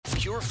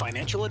Pure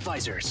Financial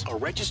Advisors, a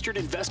registered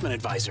investment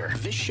advisor.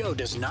 This show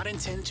does not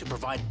intend to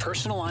provide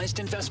personalized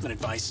investment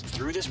advice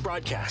through this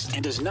broadcast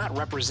and does not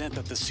represent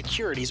that the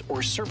securities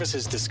or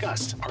services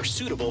discussed are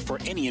suitable for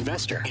any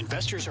investor.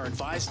 Investors are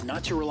advised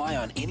not to rely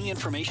on any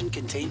information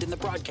contained in the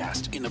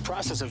broadcast in the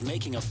process of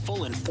making a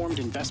full informed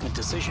investment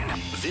decision.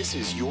 This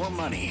is Your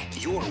Money,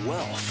 Your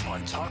Wealth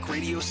on Talk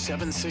Radio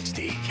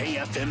 760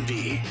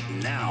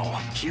 KFMB. Now,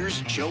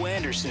 here's Joe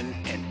Anderson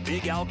and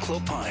Big Al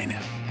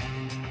Clopine.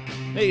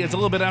 Hey, it's a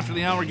little bit after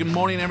the hour. Good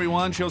morning,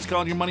 everyone. Show's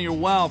called Your Money, Your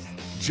Wealth.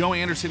 Joe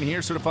Anderson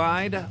here,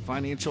 certified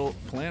financial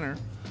planner.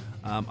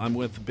 I'm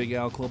with Big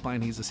Al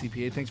Clopine. He's a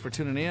CPA. Thanks for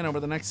tuning in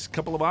over the next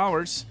couple of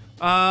hours.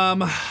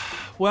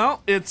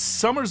 Well, it's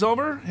summer's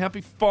over.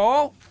 Happy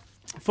fall.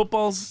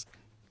 Football's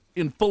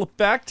in full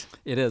effect.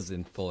 It is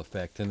in full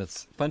effect, and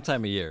it's a fun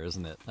time of year,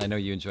 isn't it? I know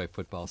you enjoy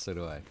football, so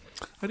do I.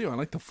 I do. I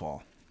like the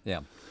fall.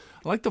 Yeah.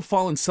 I like the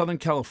fall in Southern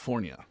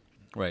California.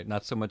 Right.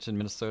 Not so much in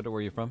Minnesota,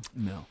 where you're from?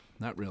 No.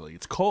 Not really.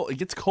 It's cold. It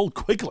gets cold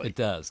quickly. It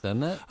does,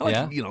 doesn't it? I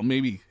like, yeah.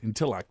 Maybe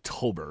until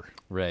October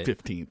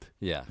 15th.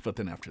 Yeah. But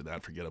then after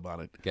that, forget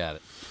about it. Got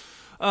it.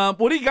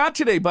 What do you got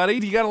today, buddy?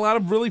 Do you got a lot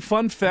of really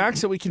fun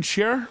facts that we can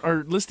share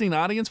our listening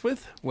audience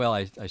with? Well,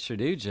 I sure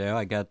do, Joe.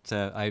 I got,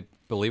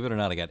 believe it or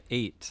not, I got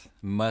 8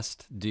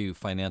 must-do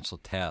financial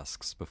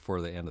tasks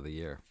before the end of the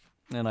year.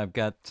 And I've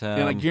got...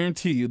 and I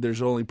guarantee you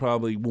there's only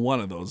probably one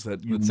of those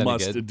that you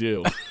must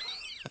do.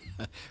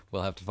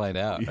 We'll have to find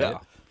out, yeah. Right?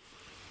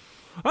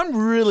 I'm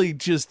really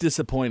just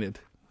disappointed.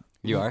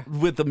 You are?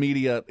 With the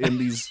media in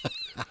these...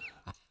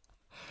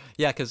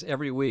 Yeah, because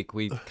every week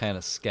we kind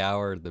of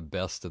scour the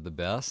best of the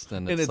best.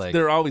 And it's like...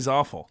 they're always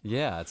awful.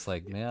 Yeah, it's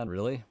like, man,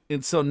 really?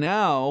 And so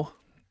now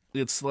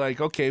it's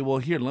like, okay, well,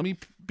 here, let me...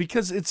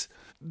 Because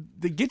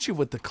they get you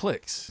with the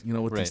clicks,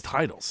 with these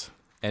titles.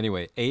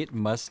 Anyway, 8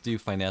 must-do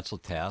financial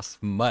tasks.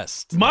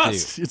 Must.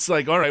 It's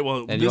like, all right,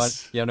 well, and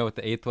you know what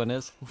the 8th one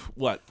is?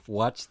 What?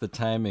 Watch the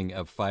timing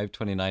of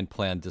 529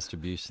 plan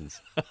distributions.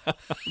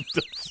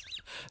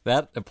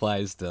 That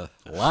applies to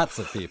lots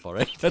of people,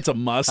 right? That's a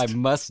must. I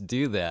must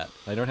do that.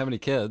 I don't have any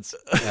kids,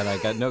 and I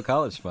got no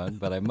college fund,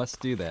 but I must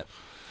do that.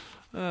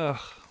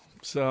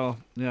 So,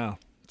 yeah.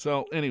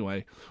 So,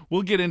 anyway,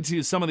 we'll get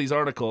into some of these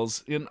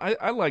articles, and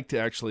I like to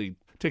actually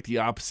take the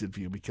opposite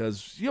view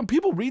because,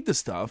 people read the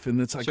stuff,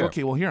 and it's like, Sure.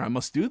 Okay, well, here, I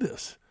must do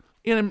this.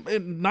 And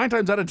 9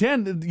 times out of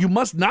 10, you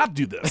must not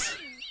do this.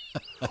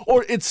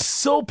 Or it's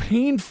so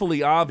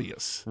painfully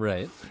obvious.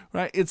 Right.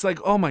 Right? It's like,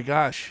 oh, my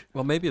gosh.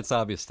 Well, maybe it's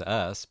obvious to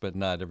us, but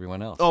not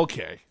everyone else.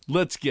 Okay,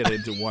 let's get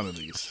into one of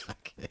these.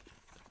 Okay.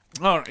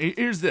 All right,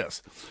 here's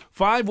this.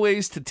 5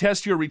 ways to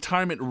test your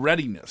retirement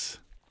readiness.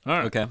 All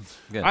right. Okay,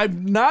 good. I've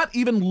not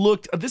even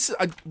looked. This is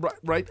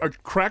right. Our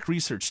crack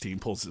research team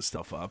pulls this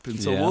stuff up,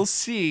 and so we'll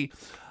see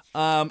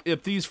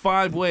if these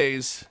 5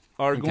 ways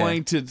are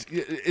going to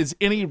is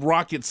any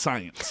rocket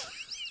science.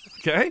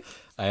 Okay.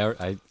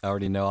 I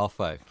already know all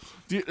 5.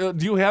 Do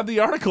you have the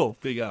article,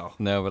 Big Al?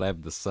 No, but I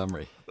have the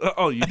summary.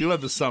 Oh, you do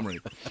have the summary.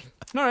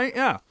 All right.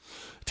 Yeah.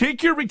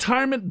 Take your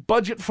retirement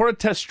budget for a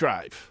test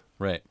drive.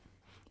 Right.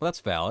 Well, that's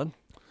valid.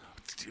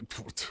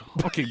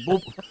 Okay,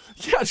 well,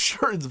 yeah,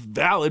 sure, it's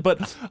valid,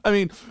 but I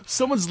mean,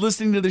 someone's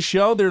listening to the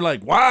show, they're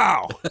like,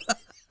 wow,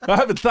 I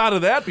haven't thought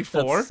of that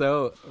before. That's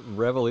so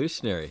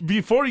revolutionary.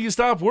 Before you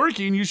stop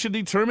working, you should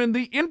determine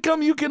the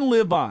income you can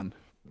live on.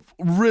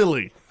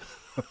 Really?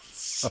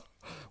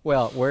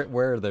 Well,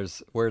 where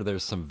there's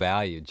some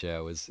value,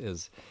 Joe,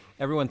 is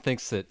everyone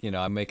thinks that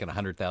I'm making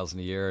 $100,000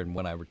 a year, and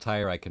when I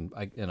retire, and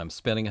I'm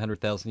spending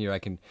 $100,000 a year, I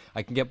can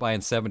get by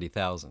in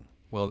 $70,000.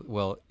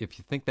 Well, if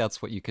you think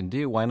that's what you can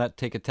do, why not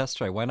take a test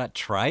drive? Why not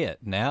try it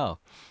now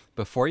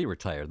before you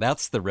retire?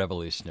 That's the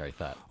revolutionary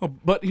thought. Oh,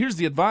 but here's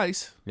the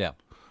advice. Yeah.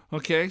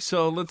 Okay,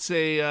 so let's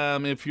say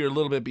if you're a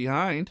little bit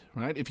behind,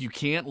 right? If you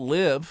can't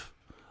live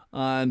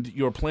on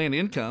your planned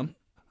income,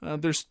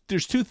 there's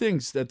 2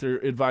 things that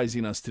they're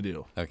advising us to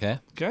do. Okay.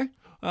 Okay?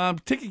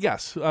 Take a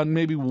guess on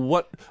maybe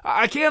what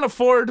I can't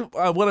afford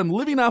what I'm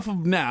living off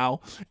of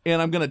now,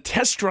 and I'm going to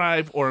test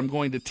drive, or I'm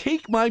going to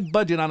take my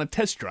budget on a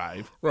test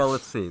drive. Well,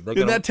 let's see.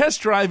 And that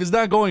test drive is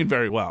not going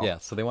very well. Yeah,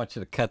 so they want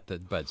you to cut the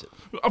budget.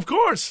 Of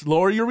course,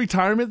 lower your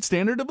retirement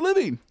standard of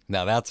living.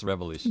 Now that's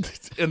revolutionary.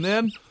 And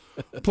then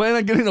plan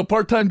on getting a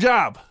part-time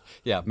job.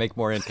 Yeah, make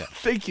more income.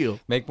 Thank you.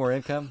 Make more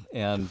income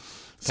and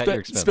cut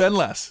your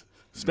expenses.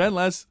 Spend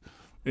less.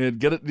 And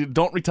get it.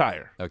 Don't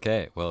retire.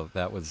 Okay. Well,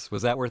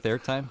 was that worth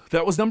airtime?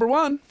 That was number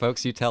 1.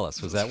 Folks, you tell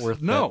us. Was that worth?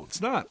 No,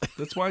 it's not.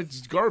 That's why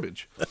it's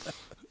garbage.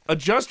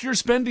 Adjust your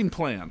spending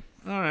plan.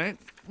 All right.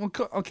 Well,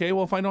 okay.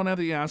 Well, if I don't have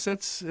the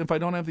assets, if I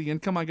don't have the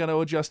income, I got to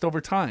adjust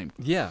over time.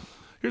 Yeah.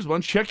 Here's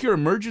one. Check your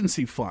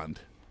emergency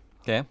fund.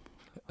 Okay.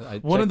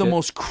 One of the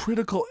most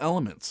critical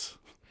elements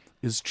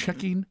is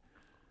checking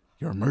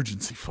your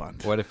emergency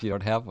fund. What if you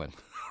don't have one?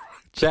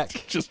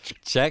 Check. Just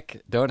check.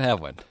 Don't have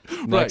one.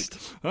 Next.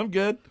 Right. I'm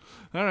good.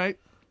 All right.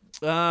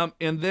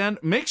 And then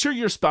make sure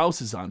your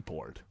spouse is on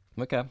board.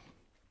 Okay.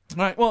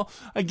 All right. Well,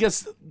 I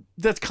guess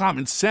that's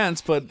common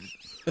sense, but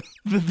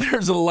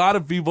there's a lot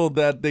of people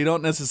that they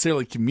don't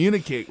necessarily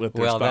communicate with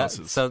their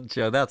spouses. So,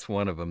 Joe, that's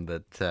one of them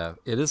that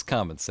it is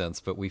common sense,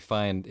 but we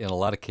find in a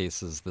lot of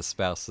cases the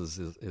spouse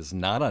is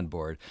not on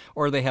board,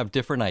 or they have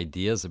different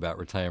ideas about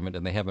retirement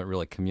and they haven't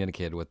really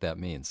communicated what that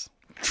means.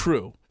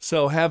 True.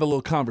 So have a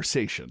little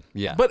conversation.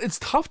 Yeah. But it's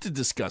tough to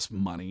discuss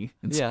money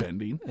and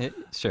spending.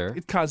 Sure.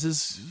 It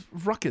causes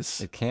ruckus.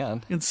 It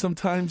can. And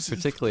sometimes...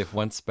 Particularly if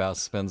one spouse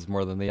spends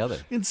more than the other.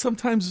 And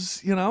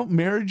sometimes,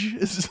 marriage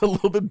is a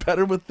little bit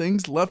better with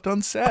things left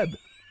unsaid.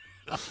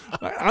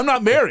 I'm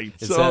not married,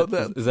 Is so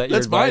that your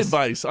that's my advice?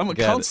 advice. I'm a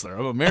counselor.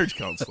 I'm a marriage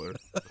counselor.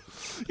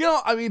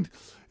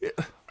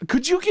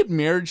 Could you get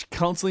marriage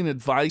counseling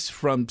advice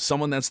from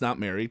someone that's not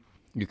married?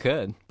 You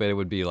could, but it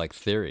would be like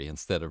theory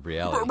instead of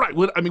reality. Right.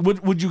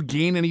 Would you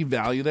gain any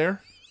value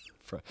there?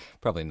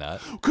 Probably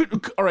not.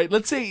 All right,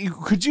 let's say,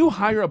 could you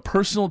hire a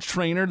personal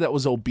trainer that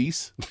was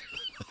obese?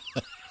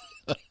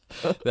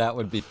 That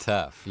would be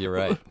tough. You're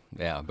right.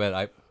 Yeah,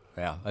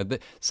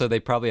 so they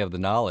probably have the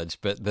knowledge,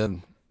 but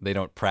then they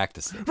don't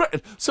practice it.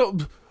 Right. So,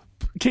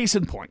 case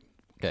in point.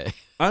 Okay.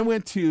 I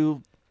like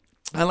to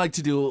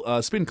do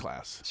a spin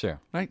class. Sure.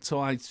 Right.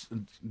 So I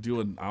do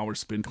an hour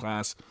spin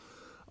class.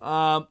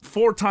 4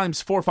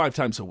 or 5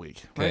 times a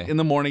week, right? Okay. In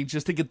the morning,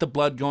 just to get the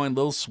blood going, a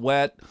little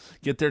sweat,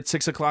 get there at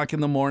 6 o'clock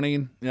in the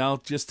morning,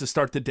 just to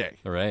start the day.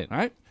 All right. All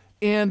right.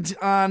 And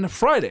on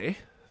Friday,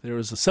 there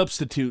was a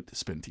substitute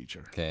spin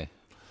teacher. Okay.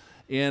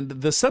 And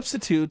the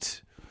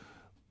substitute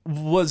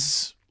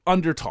was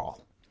under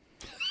tall.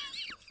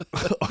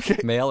 Okay.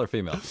 Male or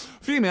female?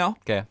 Female.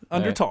 Okay.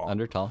 Under All right. tall.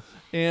 Under tall.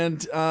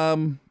 And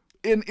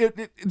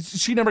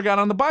she never got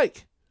on the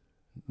bike.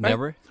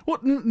 Never? Right? Well,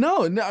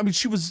 no. I mean,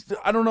 she was.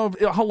 I don't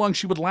know how long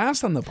she would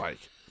last on the bike.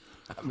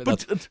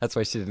 That's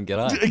why she didn't get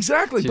on.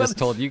 Exactly. She just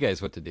told you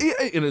guys what to do.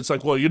 And it's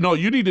like, well, you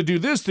need to do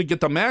this to get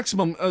the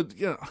maximum.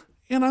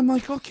 And I'm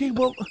like, okay,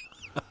 well,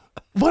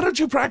 why don't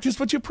you practice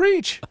what you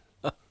preach?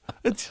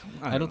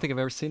 I don't think I've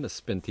ever seen a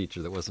spin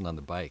teacher that wasn't on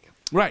the bike.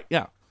 Right.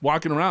 Yeah.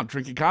 Walking around,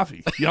 drinking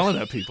coffee, yelling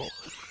at people.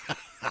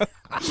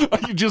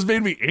 You just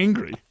made me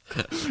angry.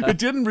 It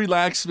didn't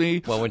relax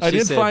me. Well, when I she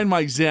didn't said- find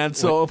my zen.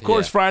 So, of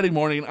course, yeah. Friday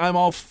morning, I'm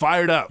all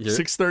fired up. You're-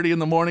 6:30 in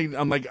the morning.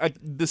 I'm like,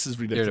 this is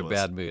ridiculous. You're in a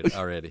bad mood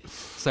already.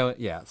 So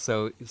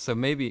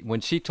maybe when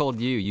she told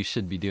you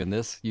should be doing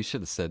this, you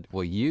should have said,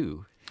 well,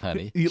 you,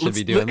 honey, should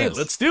be doing this.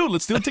 Let's do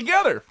it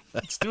together.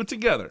 Let's do it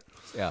together.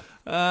 Yeah.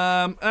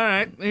 All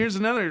right. Here's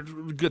another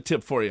good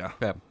tip for you.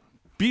 Yeah.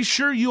 Be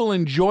sure you'll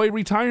enjoy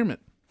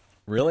retirement.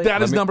 Really?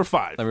 That is number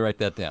 5. Let me write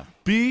that down.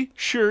 Be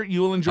sure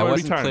you'll enjoy I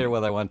wasn't retirement. clear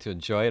whether I want to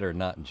enjoy it or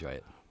not enjoy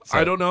it. So,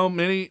 I don't know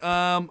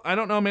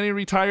many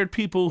retired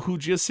people who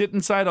just sit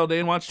inside all day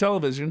and watch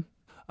television.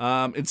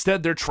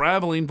 Instead, they're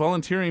traveling,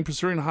 volunteering,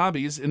 pursuing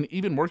hobbies, and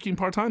even working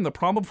part-time. The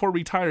problem for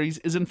retirees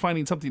isn't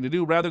finding something to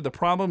do. Rather, the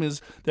problem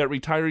is that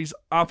retirees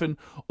often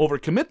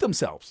overcommit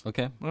themselves.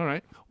 Okay. All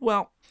right.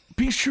 Well,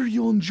 be sure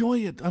you'll enjoy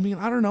it. I mean,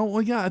 I don't know.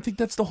 Well, yeah, I think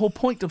that's the whole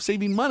point of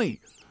saving money,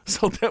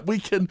 so that we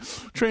can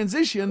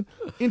transition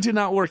into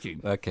not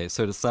working. Okay,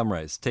 so to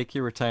summarize, take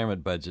your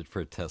retirement budget for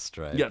a test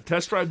drive. Yeah,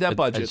 test drive that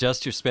budget.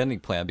 Adjust your spending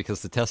plan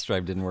because the test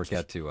drive didn't work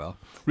out too well.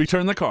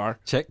 Return the car.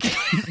 Check.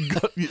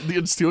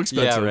 It's too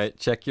expensive. Yeah, right.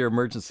 Check your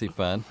emergency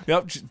fund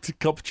Yep,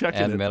 check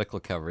and it.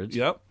 medical coverage.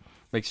 Yep,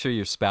 Make sure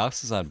your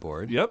spouse is on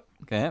board. yep.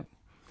 Okay.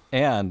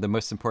 And the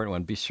most important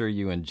one, be sure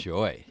you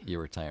enjoy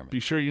your retirement.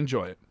 Be sure you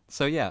enjoy it.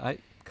 So yeah,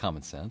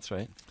 common sense,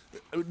 right?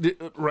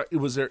 Right.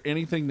 Was there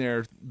anything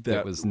there that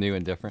It was new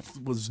and different.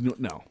 was new?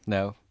 No.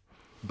 No.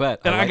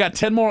 But And I got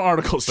 10 more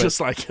articles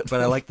just like it.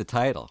 But I like the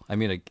title. I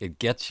mean, it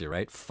gets you,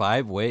 right?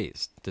 5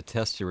 ways to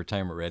test your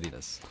retirement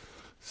readiness.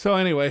 So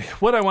anyway,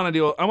 what I want to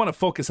do, I want to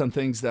focus on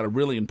things that are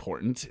really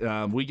important.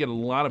 We get a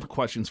lot of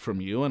questions from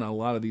you, and a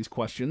lot of these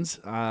questions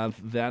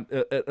that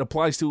it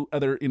applies to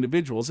other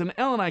individuals. And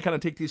Elle and I kind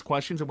of take these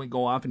questions and we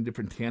go off in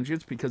different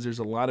tangents because there's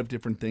a lot of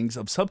different things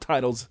of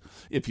subtitles,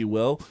 if you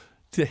will,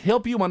 to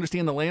help you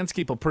understand the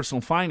landscape of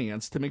personal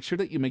finance to make sure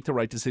that you make the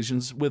right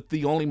decisions with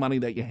the only money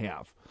that you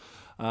have.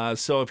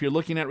 So if you're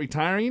looking at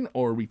retiring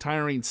or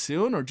retiring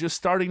soon or just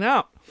starting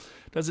out,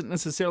 doesn't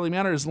necessarily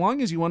matter. As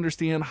long as you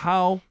understand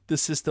how the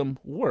system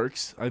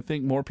works, I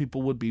think more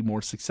people would be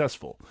more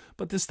successful.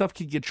 But this stuff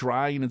can get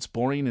dry and it's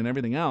boring and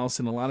everything else.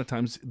 And a lot of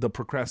times the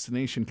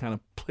procrastination kind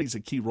of plays a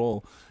key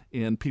role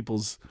in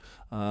people's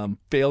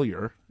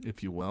failure,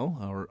 if you will,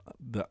 or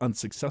the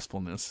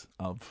unsuccessfulness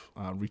of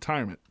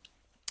retirement.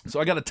 So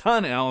I got a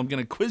ton, Al. I'm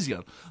going to quiz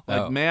you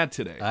like mad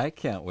today. I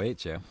can't wait,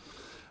 Joe.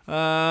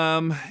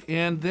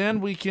 And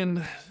then we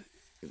can...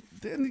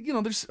 Then,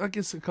 there's, I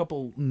guess, a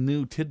couple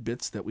new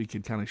tidbits that we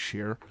could kind of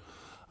share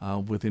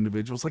with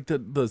individuals, like the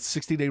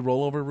 60-day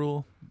rollover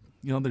rule.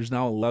 There's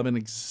now 11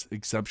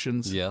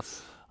 exceptions.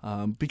 Yes.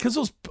 Because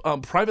those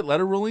private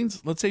letter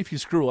rulings, let's say if you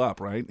screw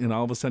up, right, and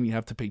all of a sudden you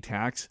have to pay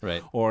tax.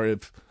 Right. Or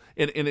if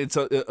and it's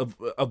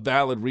a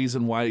valid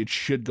reason why it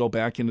should go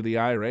back into the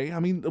IRA. I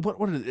mean,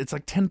 what is it? It's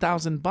like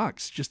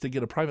 $10,000 just to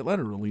get a private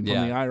letter ruling from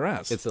the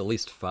IRS. It's at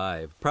least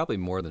probably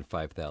more than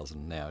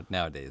 5,000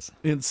 nowadays.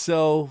 And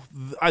so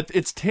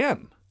it's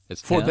 10.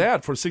 It's for 10?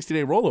 that, for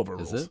 60-day rollover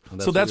rules. Is it?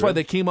 So that's why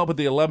they came up with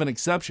the 11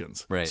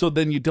 exceptions. Right. So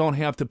then you don't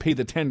have to pay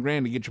the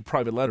 $10,000 to get your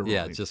private letter ruling.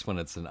 Yeah, just when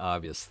it's an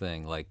obvious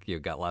thing, like you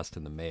got lost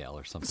in the mail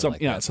or something like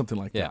yeah, that. something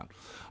like Yeah.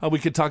 that. We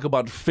could talk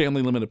about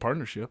family limited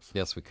partnerships.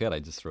 Yes, we could. I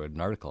just wrote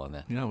an article on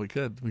that. Yeah, we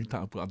could. We could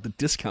talk about the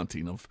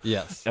discounting of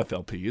Yes.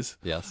 FLPs.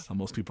 Yes.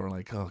 Most people are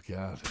like, oh,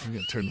 God, we're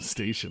going to turn the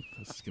station.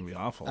 This is going to be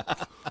awful.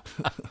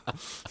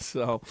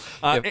 So,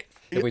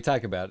 If we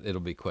talk about it, it'll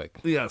be quick.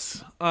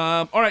 yes.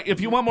 All right.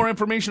 If you want more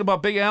information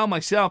about Big Al,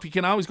 myself, you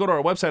can always go to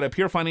our website at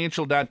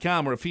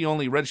purefinancial.com. We're a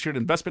fee-only registered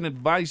investment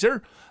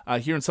advisor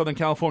here in Southern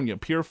California,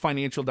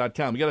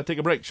 purefinancial.com. We got to take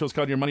a break. Show's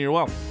called Your Money, Your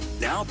Wealth.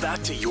 Now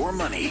back to Your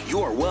Money,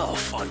 Your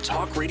Wealth on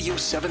Talk Radio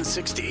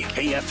 760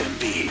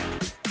 KFMB.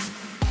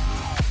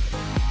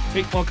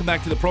 Hey, welcome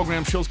back to the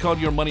program. Show's called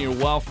Your Money, Your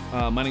Wealth.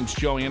 My name's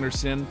Joe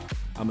Anderson.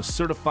 I'm a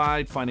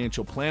certified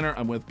financial planner.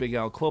 I'm with Big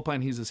Al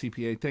Clopine. He's a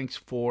CPA. Thanks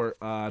for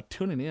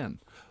tuning in.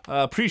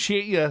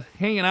 Appreciate you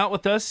hanging out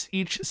with us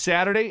each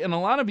Saturday. And a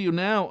lot of you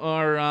now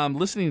are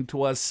listening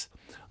to us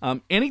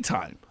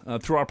anytime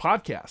through our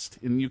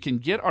podcast. And you can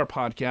get our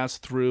podcast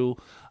through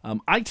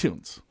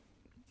iTunes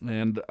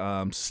and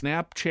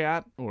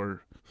Snapchat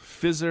or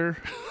Fizzer.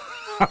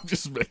 I'm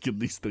just making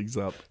these things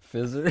up.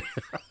 Fizzer?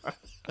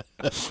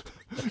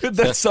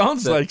 That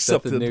sounds like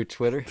something. The new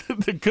Twitter?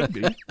 It could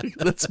be.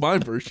 That's my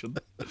version.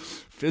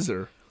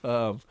 Fizzer.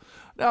 Now,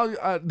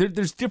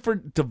 there's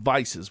different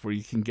devices where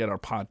you can get our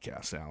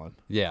podcast, Alan.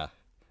 Yeah.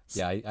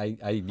 Yeah,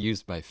 I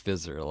used my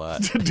Fizzer a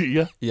lot. Do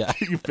you? Yeah.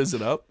 You fizz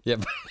it up? Yeah.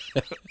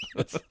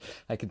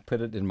 I can put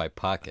it in my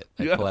pocket.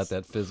 I Yes. pull out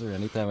that Fizzer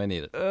anytime I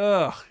need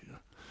it.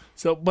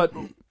 So, but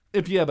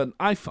if you have an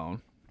iPhone,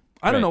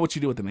 I don't Right. know what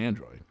you do with an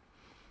Android.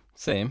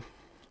 Same.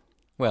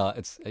 Well,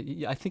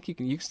 I think you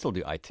can still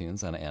do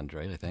iTunes on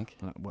Android, I think.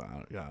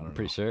 Well, yeah, I don't know.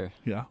 Pretty sure.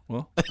 Yeah,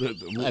 well,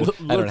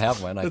 I don't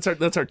have one.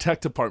 That's our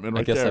tech department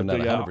right I guess there. I'm not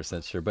Big Al.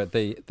 100% sure, but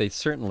they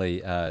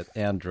certainly,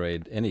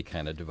 Android, any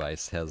kind of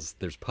device, there's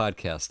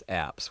podcast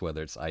apps,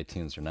 whether it's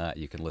iTunes or not.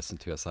 You can listen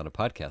to us on a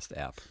podcast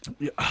app.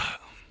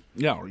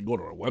 Yeah, or you go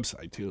to our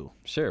website too.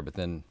 Sure, but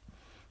then,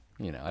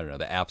 I don't know,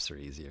 the apps are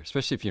easier,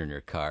 especially if you're in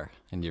your car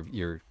and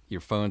your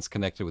phone's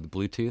connected with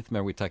Bluetooth.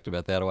 Remember we talked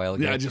about that a while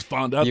ago? Yeah, I just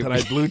found out that I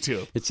had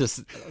Bluetooth. It's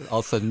just all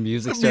of a sudden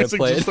music The started music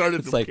playing. just started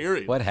It's to like,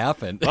 appear. what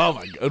happened? Oh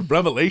my God,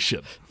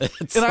 revelation! And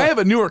I have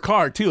a newer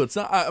car too. It's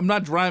not. I'm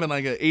not driving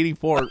like an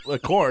 '84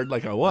 Accord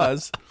like I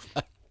was.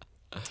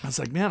 I was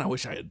like, man, I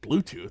wish I had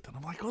Bluetooth. And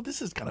I'm like, oh,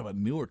 this is kind of a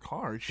newer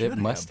car. It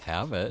must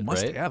have it,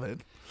 Must right? have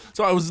it.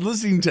 So I was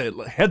listening to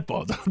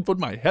headphones. I would put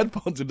my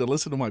headphones in to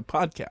listen to my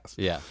podcast.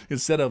 Yeah.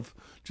 Instead of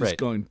just Right.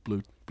 going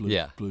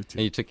Yeah. Bluetooth.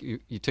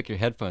 And you took your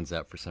headphones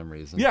out for some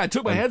reason. Yeah, I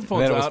took my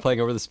headphones and then it was out.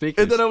 playing over the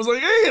speakers. And then I was like,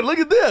 hey, look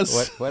at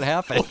this. What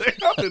happened? What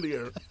happened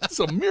here? It's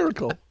a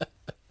miracle.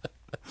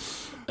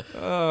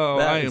 Oh,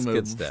 That I is am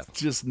good stuff.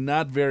 just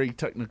not very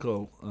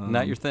technical.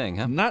 Not your thing,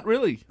 huh? Not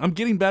really. I'm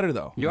getting better,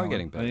 though. You are Alan.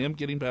 getting better. I am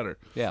getting better.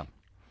 Yeah.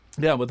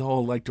 Yeah, with the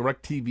whole like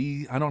direct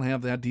TV, I don't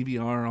have that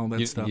DVR, all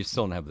that stuff. You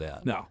still don't have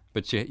that. No.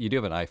 But you do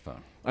have an iPhone.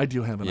 I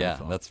do have an Yeah,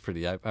 iPhone. that's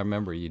pretty. I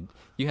remember you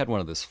had one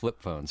of those flip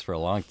phones for a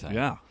long time.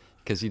 Yeah.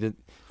 Because you did,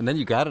 and then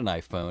you got an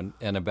iPhone,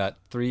 and about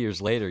 3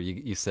 years later,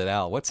 you said,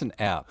 "Al, what's an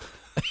app?"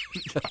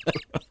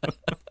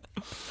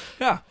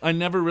 Yeah, I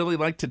never really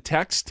liked to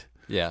text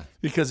Yeah.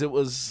 because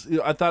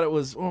I thought it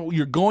was, oh,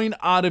 you're going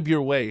out of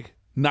your way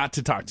not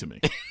to talk to me.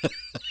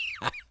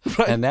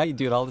 And now you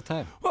do it all the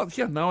time. Well,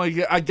 yeah, now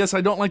I guess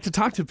I don't like to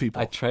talk to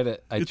people. I try to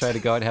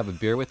go out and have a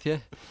beer with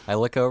you. I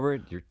look over,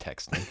 you're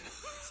texting.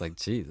 It's like,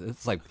 geez,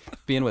 it's like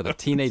being with a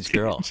teenage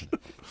girl.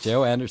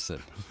 Joe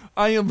Anderson.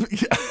 I am,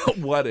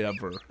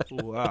 whatever.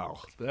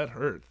 Wow, that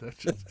hurt. That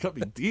just cut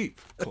me deep,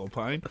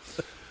 Clopine.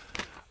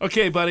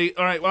 Okay, buddy.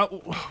 All right,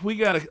 well, we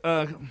got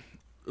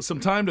some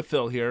time to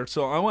fill here,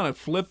 so I want to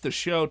flip the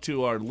show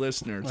to our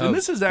listeners. Oh, and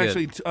this is good.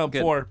 actually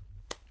Good. for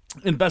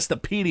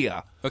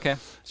Investopedia. Okay,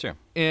 sure.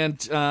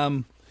 And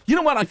you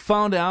know what I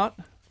found out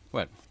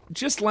What?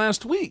 just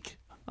last week?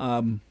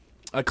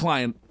 A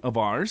client of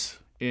ours,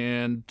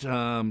 and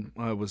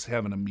I was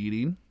having a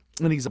meeting,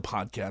 and he's a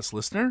podcast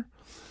listener.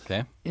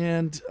 Okay.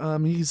 And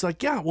he's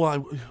like, yeah,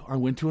 well, I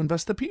went to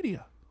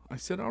Investopedia. I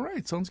said, all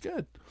right, sounds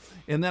good.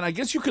 And then I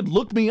guess you could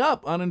look me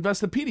up on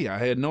Investopedia. I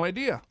had no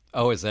idea.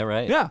 Oh, is that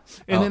right? Yeah.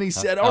 And Oh, then he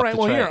said, I'll all have right, to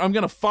well, try here, it. I'm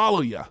going to follow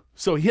you.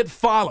 So he hit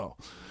follow.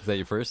 Is that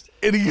your first?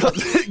 And he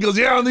goes,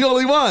 yeah, I'm the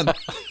only one.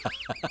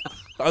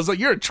 I was like,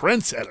 you're a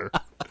trendsetter.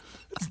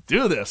 Let's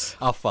do this.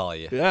 I'll follow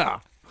you. Yeah.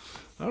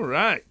 All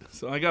right.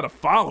 So I got a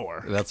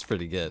follower. That's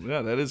pretty good.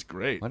 Yeah, that is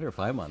great. I wonder if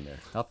I'm on there.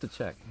 I'll have to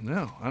check.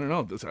 No, I don't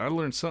know. I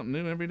learn something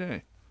new every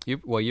day.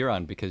 You're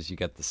on because you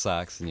got the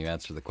socks and you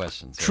answer the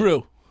questions. Right?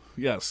 True.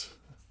 Yes.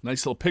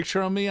 Nice little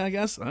picture on me, I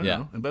guess. I don't Yeah.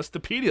 know.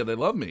 Investopedia, they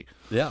love me.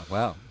 Yeah.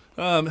 Wow.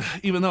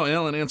 Even though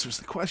Alan answers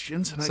the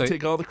questions and I So-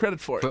 take all the credit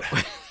for it.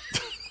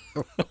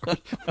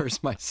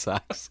 Where's my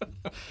socks?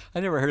 I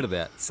never heard of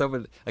that.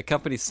 A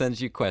company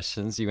sends you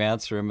questions, you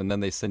answer them, and then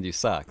they send you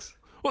socks.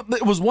 Well,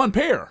 it was one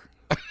pair.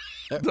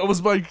 That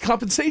was my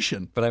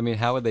compensation. But I mean,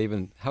 how would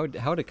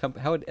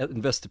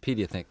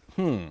Investopedia think?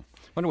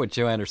 Wonder what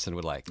Joe Anderson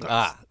would like.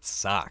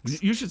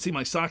 Socks. You should see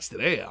my socks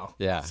today, Al.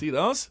 Yeah. See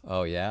those?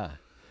 Oh yeah.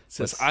 It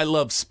says I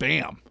love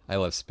spam. I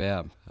love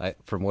spam.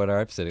 From what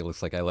I've said, it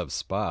looks like I love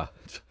spa.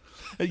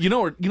 You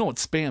know what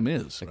spam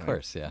is? Of right?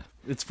 course, yeah.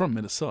 It's from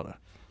Minnesota.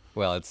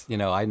 Well, it's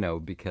I know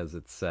because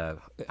it's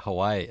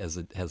Hawaii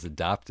has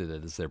adopted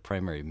it as their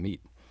primary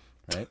meat,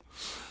 right?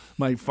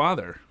 My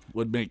father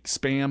would make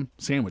spam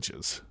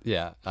sandwiches.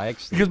 Yeah,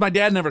 because my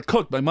dad never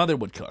cooked. My mother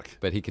would cook.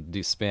 But he could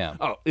do spam.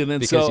 Oh, and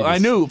then so I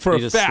knew for a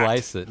fact. You just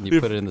slice it and you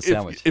put it in the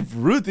sandwich. If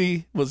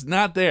Ruthie was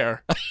not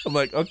there, I'm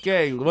like,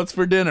 okay, what's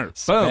for dinner?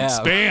 Boom,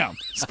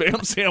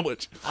 spam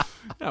sandwich.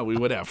 Yeah, we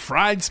would have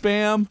fried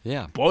spam.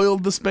 Yeah,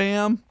 boiled the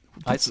spam.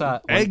 I saw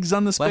eggs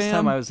on the spam. Last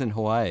time I was in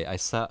Hawaii, I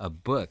saw a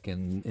book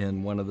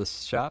in one of the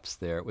shops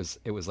there. It was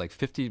like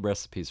 50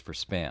 recipes for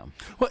spam.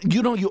 Well,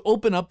 you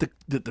open up the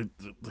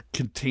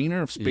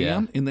container of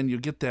spam, and then you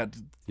get that.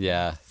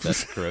 Yeah,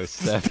 that's gross.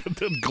 That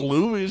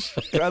gluish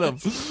kind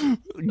of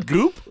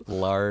goop,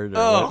 lard,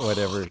 or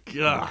whatever.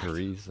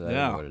 Grease. I don't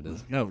know what it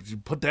is. Yeah, you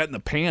put that in the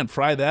pan,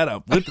 fry that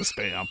up with the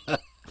spam.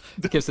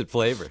 Gives it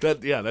flavor.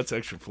 That's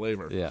extra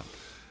flavor. Yeah.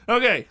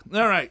 Okay.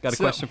 All right. Got a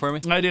question for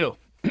me? I do.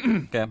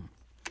 Okay.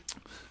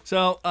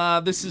 So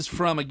this is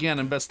from, again,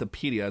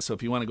 Investopedia. So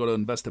if you want to go to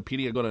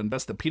Investopedia, go to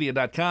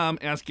Investopedia.com.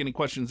 Ask any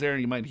questions there,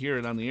 and you might hear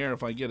it on the air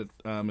if I get it,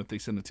 if they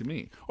send it to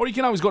me. Or you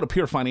can always go to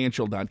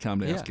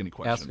purefinancial.com to ask any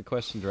question. Ask a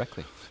question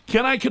directly.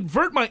 Can I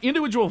convert my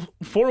individual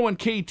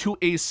 401k to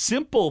a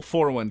simple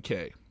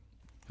 401k?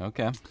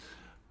 Okay.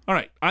 All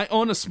right. I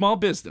own a small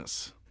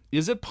business.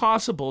 Is it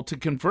possible to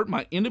convert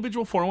my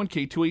individual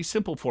 401k to a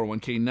simple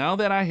 401k now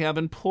that I have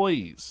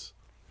employees?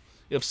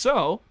 If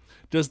so,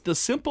 does the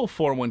simple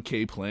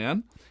 401k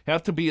plan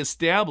have to be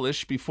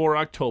established before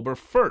October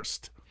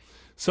 1st?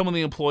 Some of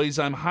the employees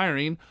I'm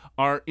hiring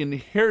are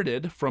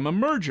inherited from a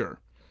merger.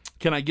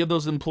 Can I give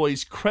those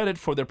employees credit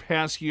for their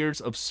past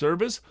years of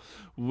service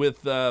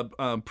with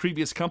the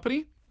previous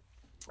company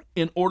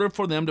in order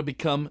for them to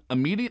become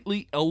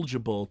immediately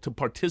eligible to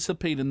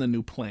participate in the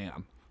new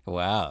plan?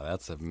 Wow,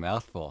 that's a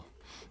mouthful.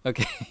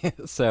 Okay,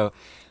 so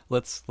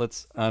let's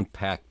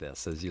unpack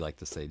this, as you like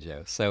to say,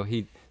 Joe. So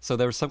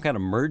there was some kind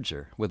of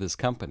merger with his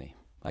company,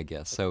 I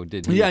guess. So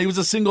did he? Yeah, he was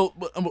a single.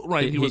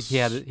 Right, he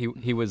had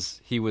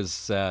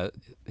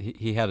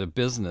a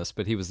business,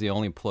 but he was the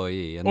only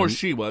employee, and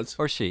she was,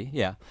 or she,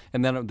 yeah.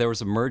 And then there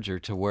was a merger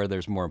to where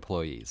there's more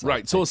employees.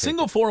 Right. So a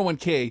single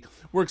 401k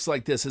works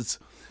like this. It's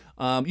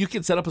you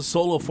can set up a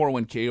solo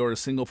 401k or a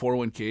single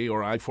 401k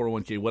or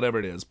I-401k, whatever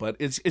it is, but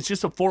it's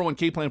just a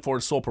 401k plan for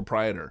a sole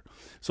proprietor.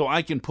 So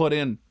I can put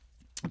in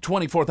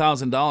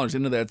 $24,000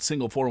 into that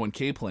single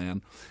 401k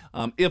plan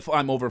if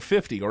I'm over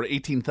 50 or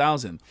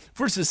 18,000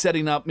 versus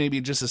setting up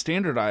maybe just a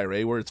standard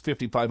IRA where it's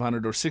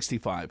 5,500 or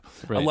 65.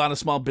 Right. A lot of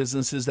small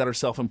businesses that are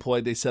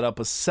self-employed, they set up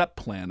a SEP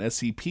plan,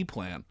 SEP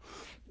plan.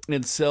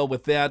 And so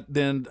with that,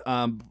 then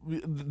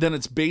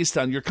it's based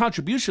on your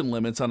contribution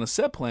limits on a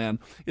SEP plan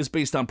is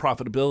based on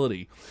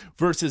profitability.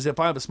 Versus if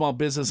I have a small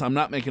business, I'm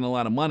not making a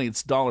lot of money,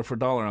 it's dollar for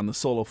dollar on the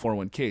solo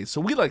 401k. So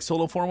we like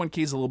solo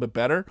 401ks a little bit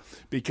better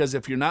because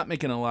if you're not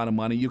making a lot of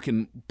money, you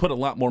can put a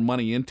lot more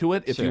money into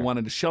it if you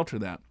wanted to shelter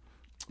that.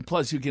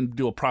 Plus, you can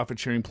do a profit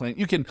sharing plan.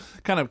 You can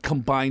kind of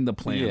combine the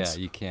plans.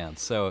 Yeah, you can.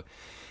 So,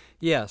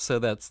 yeah, so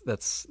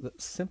that's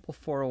simple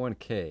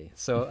 401k.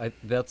 So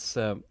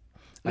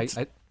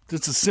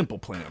it's a simple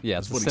plan. Yeah,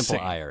 it's a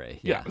simple IRA.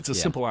 Yeah, it's a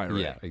simple IRA.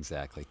 Yeah,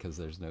 exactly, because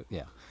there's no.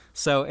 Yeah.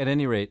 So at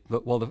any rate,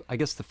 I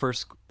guess the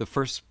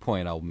first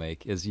point I'll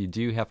make is you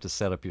do have to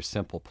set up your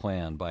simple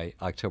plan by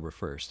October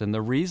 1st, and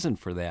the reason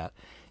for that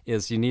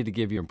is you need to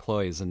give your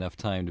employees enough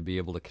time to be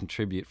able to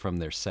contribute from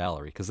their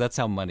salary, because that's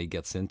how money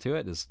gets into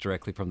it, is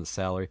directly from the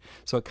salary.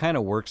 So it kind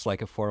of works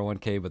like a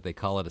 401k, but they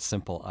call it a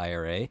simple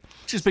IRA.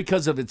 Just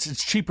because of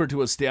it's cheaper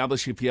to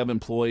establish if you have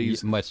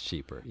employees. Much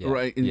cheaper. Yeah.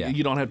 Right, and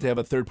you don't have to have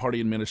a third-party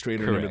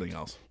administrator Correct. and everything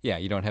else. Yeah,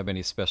 you don't have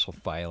any special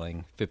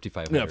filing,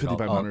 5,500,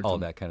 5,500, all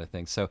that kind of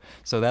thing. So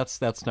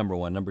that's number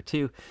one. Number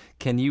two,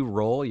 can you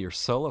roll your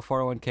solo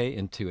 401k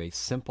into a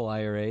simple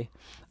IRA?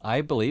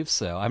 I believe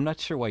so. I'm not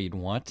sure why you'd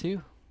want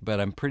to, but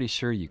I'm pretty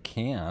sure you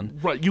can.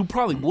 Right, you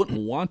probably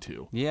wouldn't want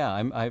to. Yeah,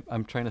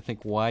 I'm trying to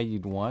think why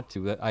you'd want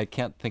to. I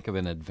can't think of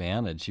an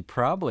advantage. You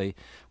probably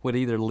would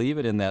either leave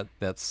it in that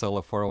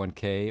solo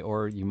 401k,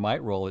 or you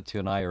might roll it to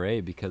an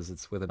IRA, because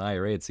it's with an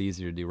IRA it's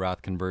easier to do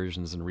Roth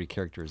conversions and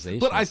recharacterizations.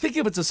 But I think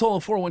if it's a solo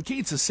 401k,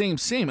 it's the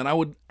same, and I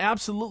would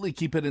absolutely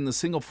keep it in the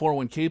single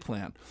 401k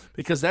plan,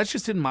 because that's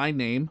just in my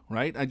name,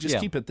 right? I just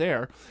keep it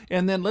there.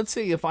 And then let's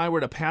say if I were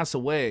to pass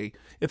away,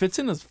 if it's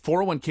in a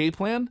 401k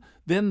plan,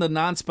 then the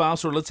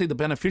non-spouse, or let's say the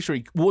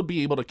beneficiary, would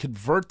be able to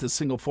convert the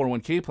single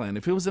 401k plan.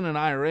 If it was in an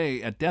IRA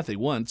at death, they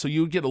wouldn't. So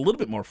you would get a little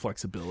bit more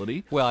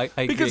flexibility. Well, I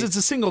because agree. it's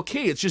a single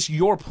K. It's just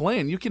your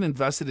plan. You can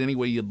invest it any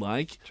way you'd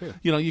like. True.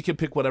 You can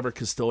pick whatever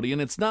custodian.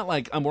 It's not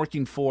like I'm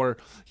working for,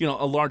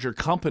 a larger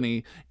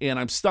company and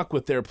I'm stuck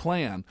with their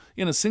plan.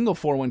 In a single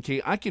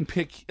 401k, I can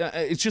pick,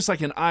 it's just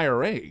like an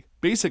IRA,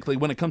 basically,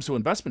 when it comes to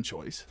investment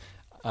choice.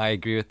 I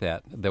agree with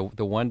that. The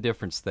one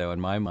difference, though,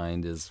 in my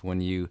mind, is when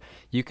you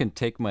can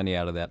take money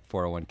out of that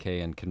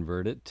 401k and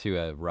convert it to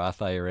a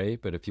Roth IRA,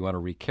 but if you want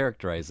to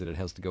recharacterize it, it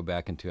has to go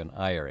back into an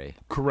IRA.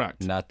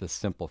 Correct. Not the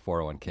simple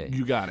 401k.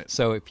 You got it.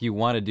 So if you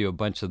want to do a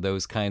bunch of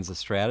those kinds of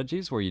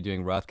strategies where you're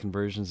doing Roth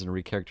conversions and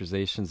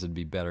recharacterizations, it'd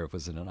be better if it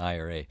was in an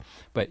IRA.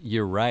 But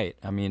you're right.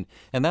 I mean,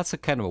 and that's a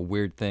kind of a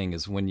weird thing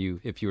is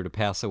if you were to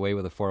pass away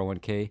with a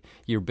 401k,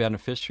 your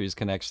beneficiaries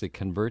can actually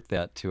convert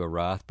that to a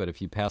Roth, but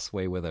if you pass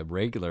away with a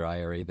regular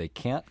IRA, they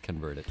can't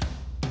convert it.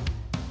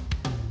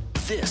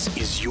 This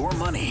is Your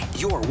Money,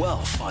 Your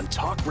Wealth on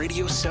Talk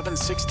Radio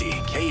 760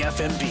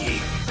 KFMB.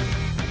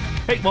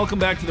 Hey, welcome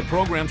back to the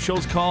program.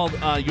 Show's called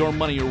Your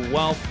Money, Your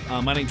Wealth.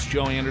 My name's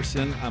Joe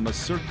Anderson. I'm a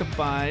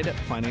certified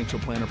financial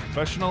planner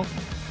professional.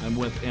 I'm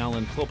with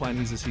Alan Clopine.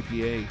 He's a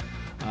CPA.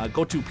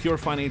 Go to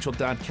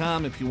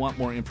purefinancial.com if you want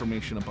more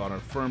information about our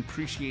firm.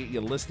 Appreciate you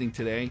listening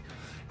today.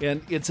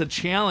 And it's a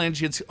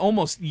challenge. It's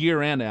almost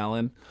year-end,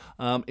 Alan.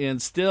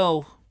 And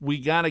still, we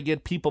got to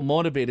get people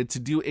motivated to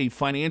do a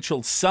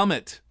financial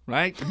summit,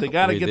 right? They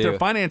got to get their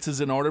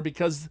finances in order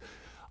because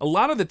a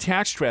lot of the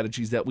tax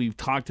strategies that we've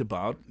talked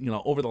about,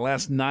 over the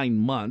last 9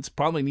 months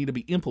probably need to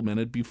be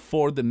implemented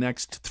before the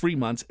next 3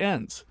 months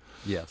ends.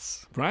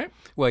 Yes. Right?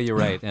 Well, you're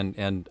right.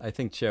 And I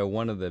think, Joe,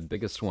 one of the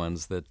biggest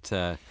ones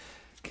that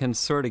can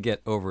sort of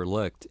get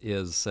overlooked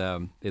is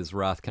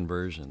Roth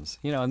conversions.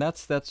 And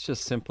that's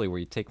just simply where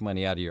you take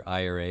money out of your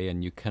IRA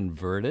and you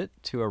convert it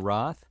to a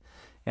Roth.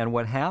 And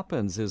what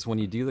happens is when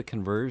you do the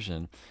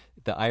conversion,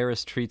 the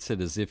IRS treats it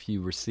as if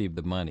you received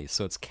the money.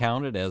 So it's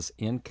counted as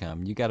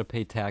income. You got to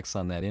pay tax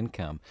on that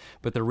income.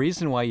 But the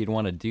reason why you'd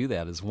want to do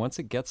that is once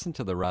it gets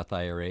into the Roth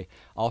IRA,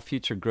 all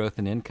future growth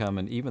in income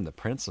and even the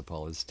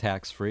principal is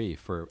tax-free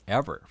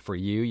forever. For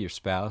you, your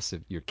spouse,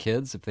 your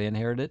kids, if they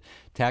inherit it,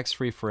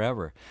 tax-free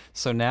forever.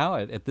 So now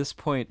at this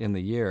point in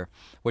the year,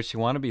 what you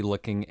want to be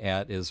looking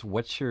at is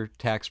what's your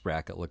tax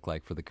bracket look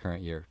like for the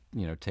current year.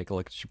 Take a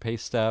look at your pay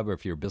stub, or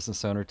if you're a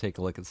business owner, take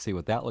a look and see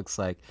what that looks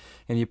like.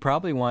 And you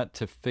probably want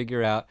to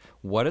figure out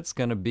what it's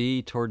going to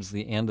be towards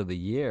the end of the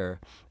year.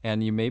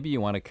 And maybe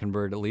you want to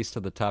convert at least to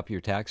the top of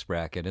your tax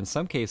bracket. In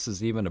some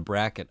cases, even a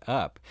bracket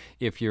up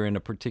if you're in a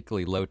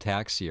particularly low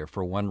tax year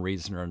for one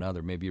reason or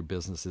another. Maybe your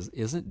business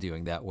isn't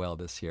doing that well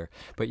this year.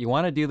 But you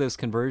want to do those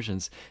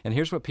conversions. And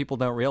here's what people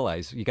don't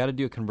realize. You got to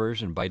do a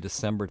conversion by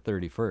December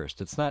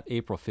 31st. It's not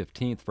April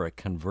 15th for a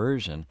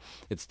conversion.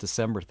 It's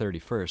December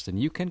 31st. And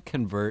you can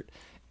convert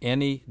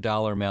any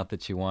dollar amount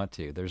that you want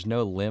to. There's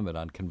no limit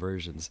on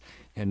conversions.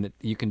 And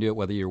you can do it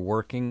whether you're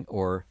working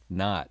or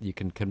not. You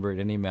can convert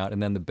any amount.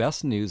 And then the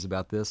best news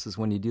about this is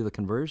when you do the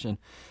conversion,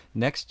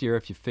 next year,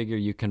 if you figure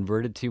you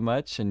converted too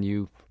much and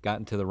you got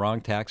into the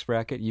wrong tax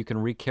bracket, you can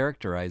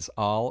recharacterize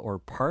all or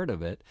part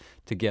of it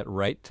to get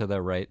right to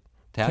the right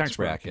tax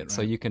bracket. Right?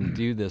 So you can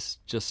do this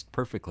just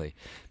perfectly.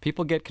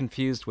 People get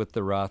confused with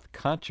the Roth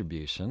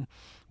contribution,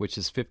 which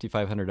is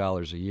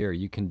 $5,500 a year.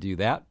 You can do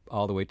that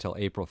all the way till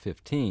April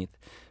 15th,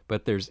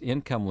 but there's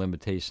income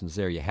limitations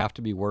there. You have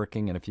to be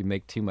working, and if you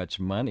make too much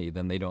money,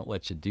 then they don't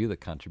let you do the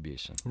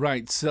contribution.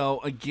 Right.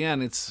 So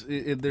again,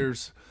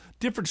 there's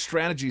different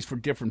strategies for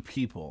different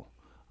people.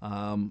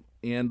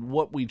 And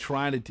what we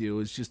try to do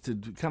is just to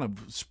kind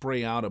of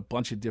spray out a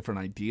bunch of different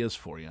ideas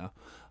for you.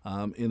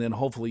 And then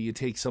hopefully you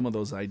take some of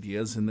those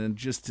ideas and then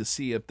just to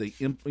see if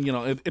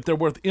if they're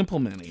worth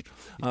implementing,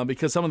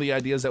 because some of the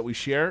ideas that we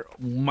share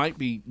might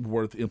be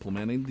worth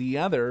implementing. The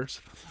others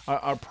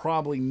are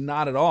probably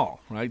not at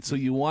all, right? So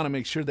you want to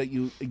make sure that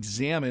you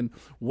examine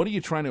what are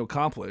you trying to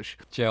accomplish.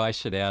 Joe, I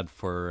should add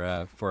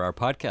for our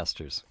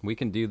podcasters, we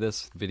can do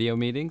this video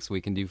meetings,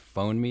 we can do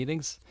phone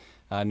meetings.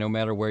 No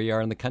matter where you are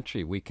in the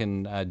country, we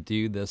can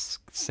do this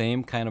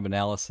same kind of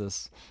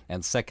analysis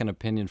and second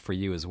opinion for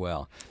you as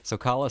well. So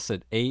call us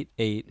at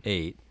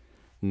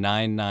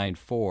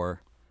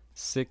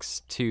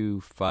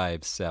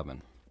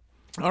 888-994-6257.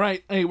 All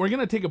right. Hey, we're going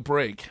to take a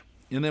break.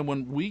 And then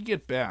when we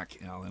get back,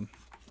 Alan,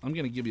 I'm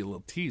going to give you a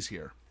little tease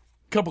here.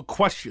 A couple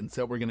questions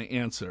that we're going to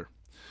answer.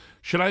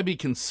 Should I be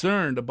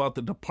concerned about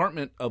the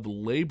Department of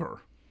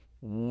Labor?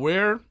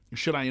 Where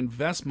should I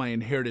invest my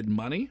inherited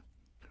money?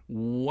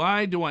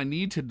 Why do I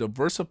need to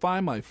diversify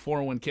my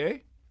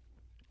 401k?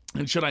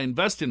 And should I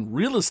invest in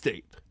real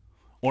estate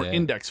or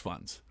index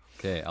funds?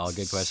 Okay, all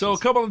good questions. So a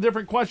couple of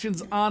different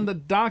questions on the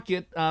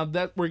docket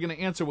that we're going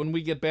to answer when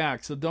we get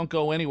back. So don't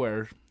go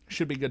anywhere.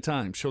 Should be a good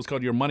time. Show's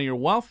called Your Money, Your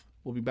Wealth.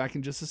 We'll be back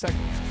in just a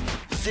second.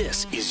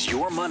 This is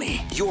Your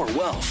Money, Your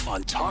Wealth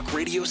on Talk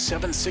Radio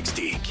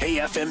 760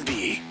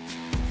 KFMB.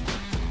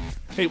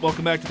 Hey,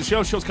 welcome back to the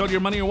show. Show's called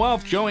Your Money, Your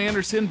Wealth. Joe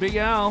Anderson, Big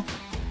Al.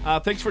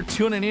 Thanks for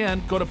tuning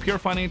in. Go to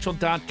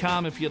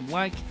purefinancial.com if you'd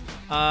like.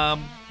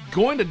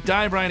 Going to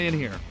dive right in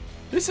here.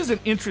 This is an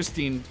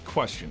interesting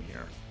question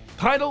here.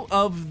 Title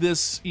of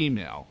this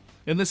email,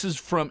 and this is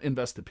from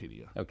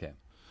Investopedia. Okay.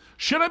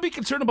 Should I be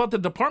concerned about the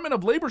Department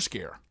of Labor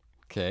scare?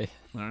 Okay.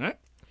 All right.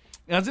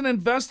 As an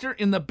investor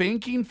in the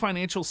banking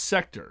financial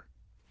sector,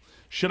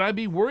 should I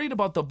be worried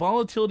about the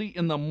volatility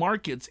in the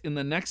markets in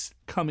the next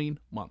coming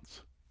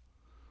months?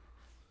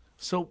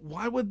 So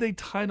why would they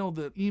title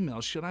the email,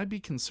 should I be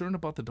concerned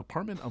about the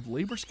Department of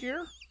Labor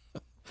scare?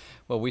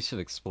 Well, we should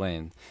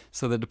explain.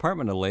 So the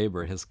Department of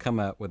Labor has come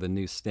out with a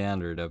new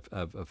standard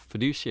of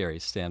fiduciary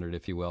standard,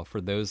 if you will,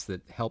 for those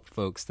that help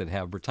folks that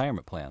have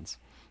retirement plans,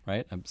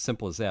 right?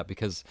 Simple as that.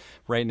 Because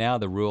right now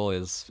the rule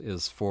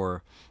is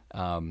for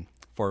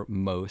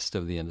most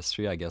of the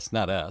industry, I guess,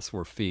 not us.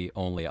 We're fee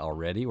only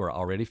already. We're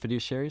already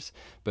fiduciaries.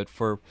 But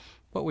for,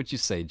 what would you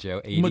say, Joe?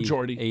 80,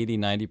 Majority. 80,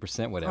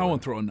 90%, whatever. I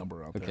won't throw a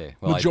number out there. Okay.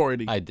 Well,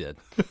 majority. I did.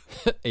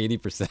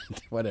 80%,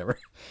 whatever.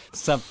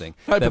 Something.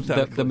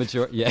 Hypothetically. The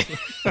majority, yeah.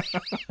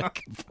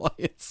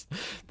 Compliance.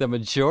 The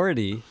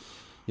majority,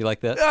 you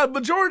like that? Yeah,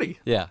 majority.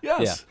 Yeah.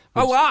 Yes. Yeah.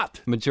 A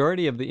lot.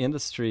 Majority of the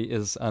industry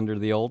is under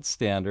the old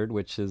standard,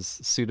 which is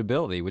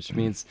suitability, which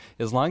means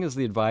as long as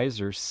the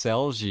advisor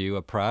sells you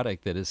a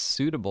product that is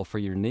suitable for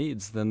your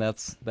needs, then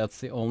that's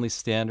the only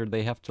standard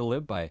they have to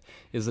live by.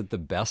 Is it the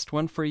best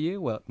one for you?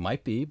 Well, it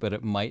might be, but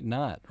it might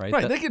not, right?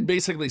 Right. They could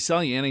basically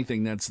sell you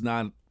anything that's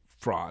not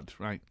fraud,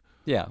 right?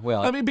 Yeah,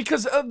 well, I mean,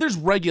 because there's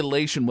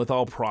regulation with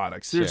all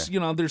products. There's,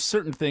 Sure. There's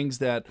certain things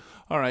that,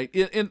 all right,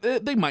 and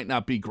they might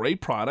not be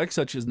great products,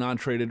 such as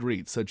non-traded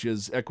REITs, such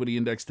as equity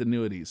indexed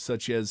annuities,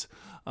 such as,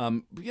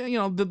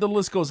 the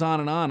list goes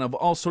on and of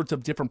all sorts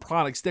of different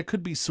products that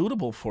could be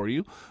suitable for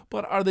you,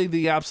 but are they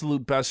the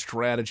absolute best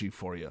strategy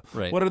for you?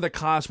 Right. What are the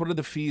costs? What are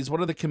the fees? What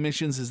are the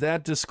commissions? Is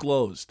that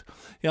disclosed?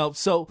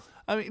 So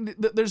I mean,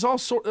 there's all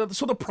sort.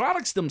 So the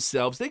products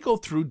themselves, they go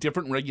through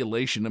different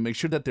regulation to make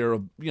sure that they're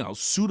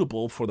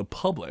suitable for the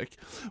public.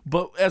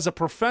 But as a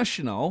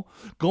professional,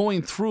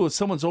 going through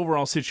someone's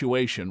overall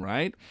situation,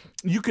 right?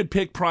 You could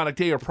pick product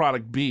A or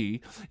product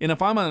B, and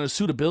if I'm on a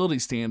suitability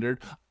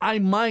standard, I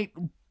might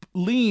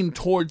lean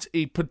towards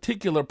a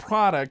particular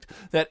product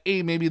that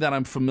maybe that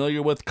I'm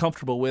familiar with,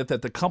 comfortable with,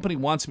 that the company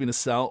wants me to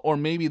sell, or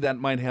maybe that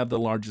might have the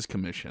largest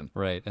commission.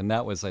 Right, and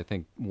that was, I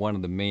think, one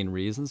of the main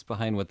reasons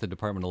behind what the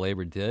Department of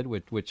Labor did,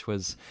 which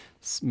was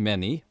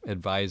many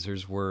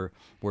advisors were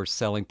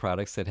selling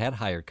products that had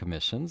higher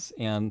commissions,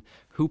 and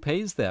who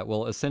pays that?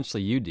 Well,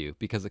 essentially you do,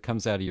 because it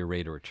comes out of your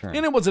rate of return.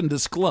 And it wasn't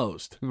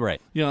disclosed.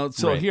 Right.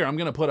 So Right. here, I'm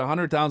going to put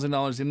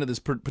 $100,000 into this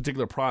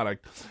particular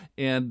product,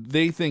 and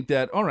they think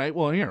that, all right,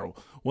 well, here,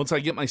 once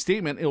I get my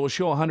statement, it will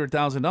show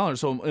 $100,000,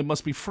 so it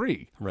must be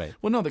free. Right.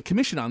 Well, no, the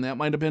commission on that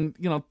might have been,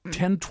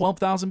 $10,000,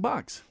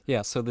 $12,000.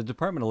 Yeah, so the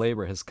Department of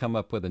Labor has come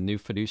up with a new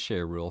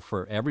fiduciary rule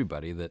for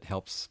everybody that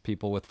helps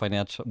people with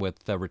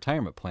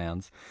retirement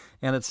plans,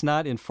 and it's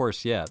not in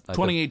force yet.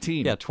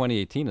 2018.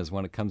 2018 is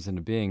when it comes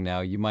into being.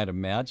 Now, you might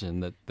imagine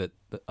that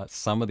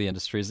some of the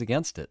industry is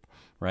against it,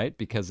 right?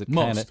 Because it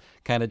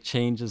kind of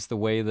changes the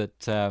way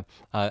that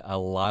a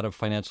lot of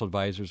financial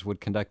advisors would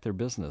conduct their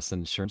business.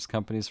 Insurance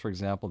companies, for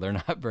example, they're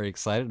not very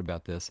excited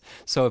about this.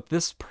 So if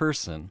this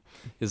person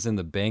is in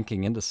the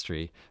banking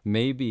industry,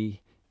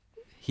 maybe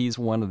he's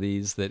one of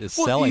these that is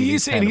selling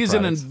these kind of he's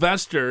products. an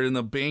investor in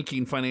the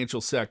banking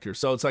financial sector.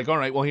 So it's like, all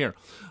right, well, here,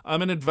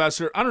 I'm an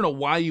investor. I don't know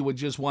why you would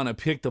just want to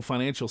pick the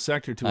financial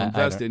sector to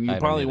invest in. You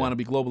probably want to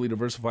be globally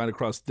diversified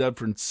across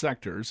different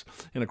sectors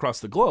and across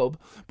the globe.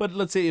 But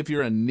let's say if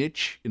you're a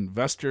niche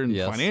investor in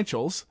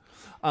financials,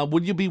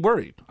 would you be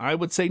worried? I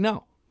would say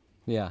no.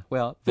 Yeah,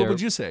 well, what would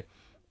you say?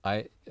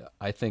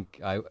 I think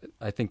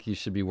you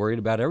should be worried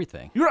about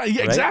everything. You're right.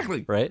 Yeah, right?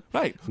 Exactly. Right.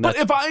 But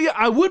if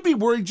I would be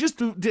worried just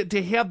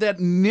to have that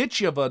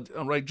niche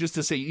of just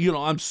to say,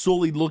 I'm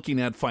solely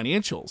looking at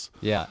financials.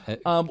 Yeah.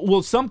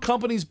 Will some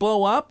companies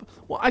blow up?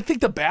 Well, I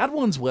think the bad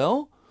ones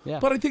will. Yeah.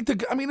 But I think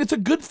it's a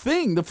good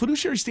thing. The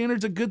fiduciary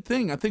standard's a good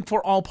thing, I think,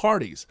 for all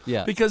parties.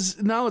 Yeah.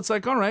 Because now it's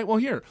like, all right, well,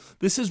 here,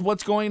 this is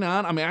what's going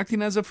on. I'm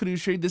acting as a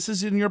fiduciary. This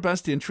is in your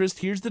best interest.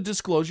 Here's the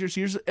disclosures.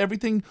 Here's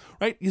everything,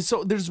 right?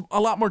 So there's a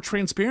lot more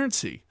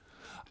transparency.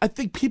 I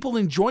think people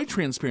enjoy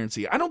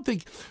transparency. I don't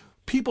think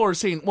people are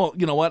saying, well,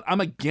 you know what?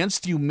 I'm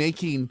against you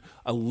making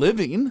a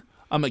living.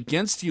 I'm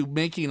against you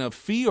making a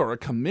fee or a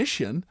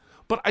commission.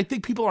 But I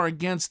think people are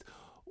against,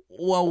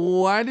 well,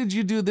 why did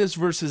you do this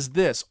versus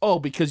this? Oh,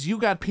 because you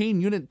got paid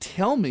and you didn't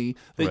tell me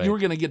that you were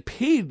going to get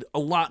paid a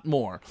lot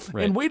more.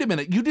 Right. And wait a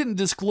minute, you didn't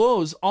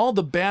disclose all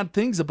the bad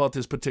things about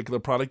this particular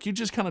product. You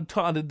just kind of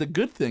touted the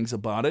good things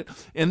about it.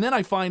 And then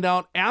I find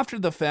out after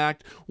the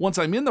fact, once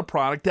I'm in the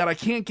product, that I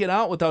can't get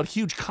out without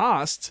huge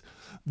costs.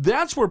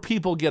 That's where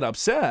people get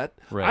upset.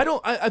 Right.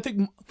 I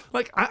think,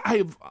 I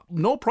have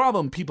no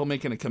problem people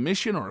making a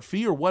commission or a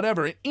fee or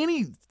whatever in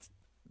any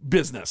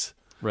business.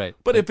 Right.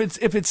 But if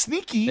it's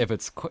sneaky,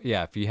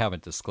 if you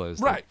haven't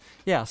disclosed right. it.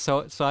 Yeah,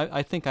 so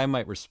I think I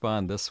might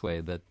respond this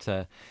way,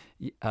 that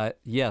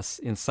yes,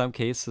 in some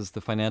cases the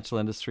financial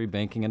industry,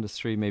 banking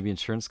industry, maybe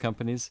insurance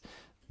companies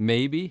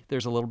maybe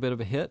there's a little bit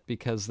of a hit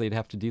because they'd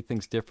have to do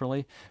things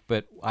differently.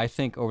 But I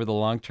think over the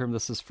long term,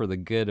 this is for the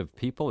good of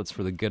people. It's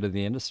for the good of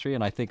the industry.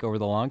 And I think over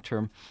the long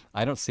term,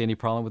 I don't see any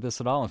problem with this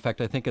at all. In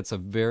fact, I think it's a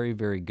very,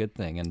 very good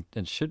thing. And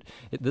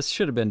this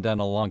should have been done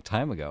a long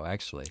time ago,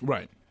 actually.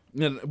 Right.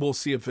 And we'll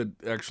see if it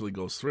actually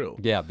goes through.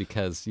 Yeah,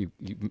 because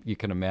you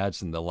can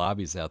imagine the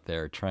lobbies out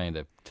there trying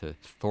to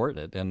thwart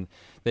it. And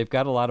they've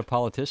got a lot of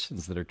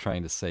politicians that are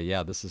trying to say,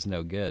 yeah, this is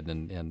no good,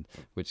 and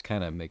which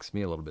kind of makes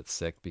me a little bit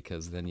sick,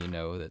 because then you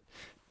know that,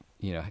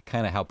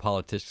 kind of how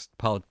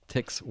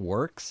politics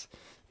works,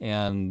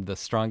 and the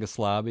strongest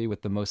lobby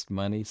with the most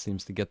money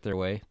seems to get their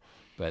way.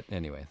 But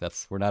anyway,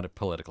 we're not a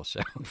political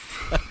show.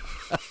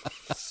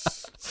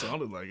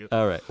 Sounded like it.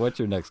 All right, what's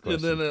your next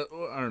question? And then,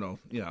 I don't know.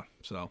 Yeah,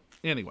 so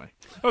anyway.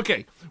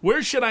 Okay,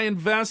 where should I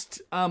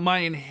invest my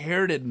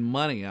inherited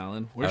money,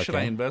 Alan? Where should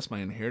I invest my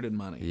inherited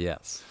money?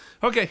 Yes.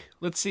 Okay,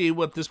 let's see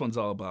what this one's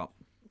all about.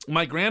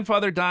 My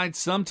grandfather died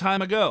some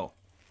time ago.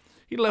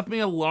 He left me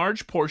a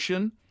large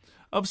portion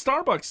of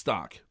Starbucks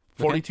stock,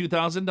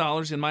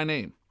 $42,000 in my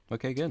name.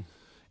 Okay, good.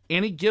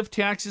 Any gift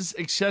taxes,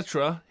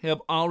 etc.,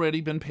 have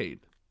already been paid.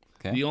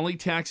 Okay. The only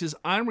taxes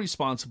I'm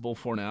responsible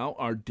for now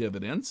are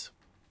dividends.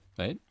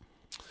 Right.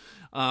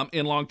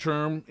 In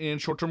long-term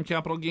and short-term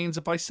capital gains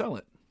if I sell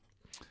it.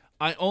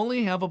 I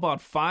only have about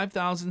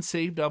 $5,000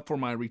 saved up for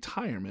my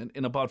retirement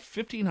and about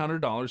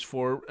 $1,500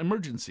 for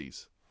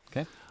emergencies.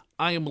 Okay.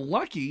 I am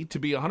lucky to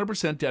be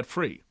 100%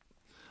 debt-free.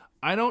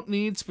 I don't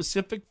need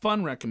specific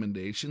fund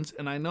recommendations,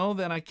 and I know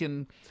that I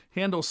can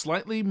handle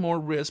slightly more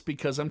risk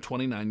because I'm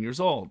 29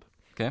 years old.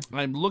 Okay.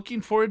 I'm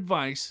looking for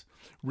advice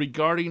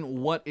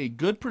regarding what a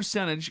good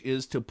percentage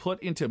is to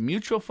put into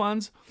mutual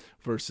funds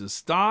versus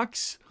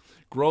stocks,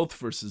 growth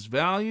versus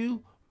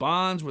value,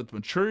 bonds with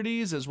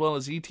maturities, as well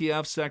as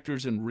ETF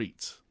sectors and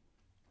REITs.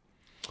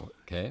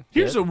 Okay.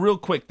 Here's a real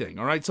quick thing,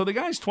 all right? So the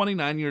guy's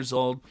 29 years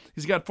old.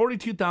 He's got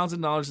 $42,000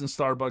 in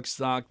Starbucks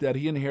stock that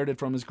he inherited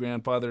from his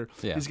grandfather.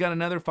 Yeah. He's got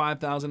another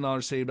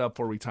 $5,000 saved up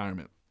for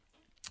retirement.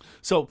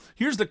 So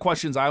here's the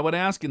questions I would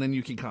ask, and then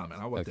you can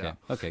comment. How about that?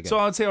 Okay, good. So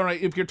I would say, all right,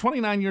 if you're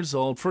 29 years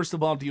old, first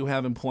of all, do you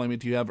have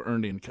employment? Do you have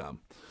earned income?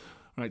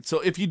 All right, so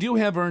if you do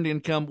have earned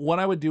income, what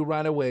I would do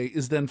right away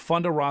is then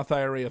fund a Roth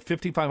IRA of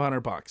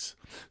 $5,500.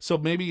 So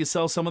maybe you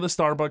sell some of the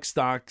Starbucks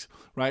stocks,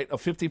 right,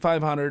 of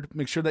 $5,500.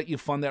 Make sure that you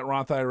fund that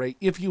Roth IRA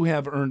if you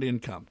have earned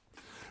income.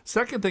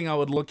 Second thing I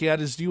would look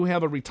at is, do you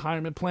have a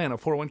retirement plan, a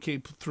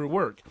 401k through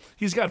work?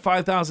 He's got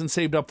 $5,000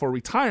 saved up for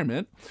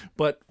retirement,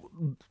 but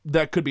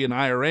that could be an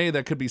IRA,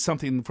 that could be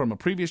something from a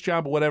previous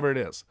job, whatever it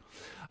is.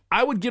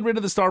 I would get rid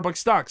of the Starbucks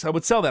stocks. I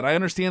would sell that. I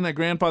understand that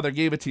grandfather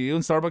gave it to you,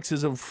 and Starbucks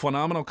is a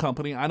phenomenal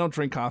company. I don't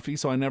drink coffee,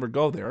 so I never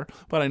go there,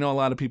 but I know a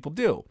lot of people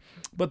do.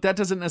 But that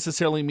doesn't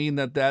necessarily mean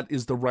that that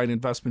is the right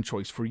investment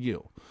choice for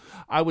you.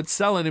 I would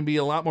sell it and be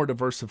a lot more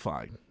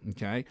diversified,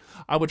 okay?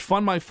 I would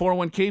fund my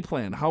 401k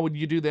plan. How would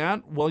you do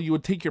that? Well, you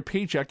would take your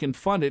paycheck and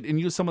fund it and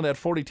use some of that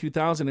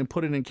 $42,000 and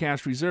put it in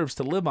cash reserves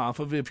to live off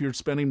of if you're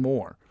spending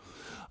more.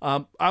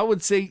 I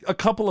would say a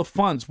couple of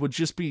funds would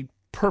just be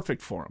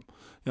perfect for them.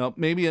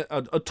 Maybe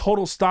a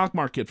total stock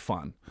market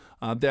fund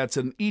that's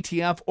an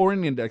ETF or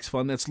an index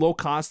fund that's low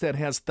cost, that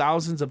has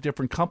thousands of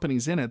different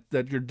companies in it,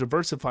 that you're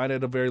diversified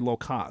at a very low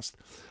cost.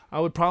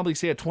 I would probably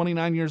say at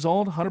 29 years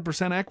old,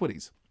 100%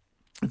 equities.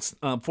 It's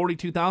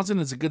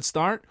 $42,000 is a good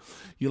start.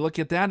 You look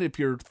at that. If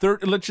you're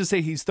 30, let's just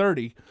say he's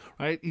 30,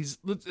 right?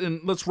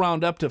 Let's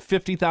round up to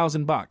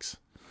 $50,000.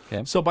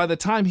 Okay. So by the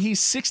time he's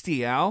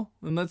 60, Al,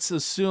 and let's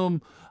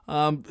assume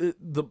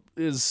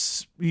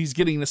he's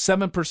getting a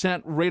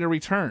 7% rate of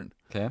return.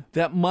 Okay.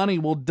 That money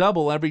will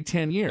double every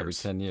 10 years. Every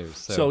 10 years.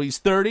 So he's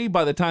 30.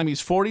 By the time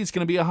he's 40, it's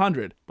going to be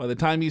 100. By the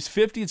time he's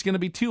 50, it's going to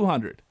be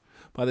 200.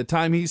 By the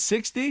time he's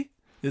 60,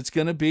 it's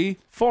going to be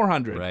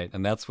 400. Right,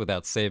 and that's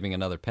without saving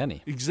another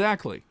penny.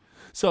 Exactly.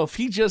 So if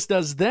he just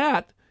does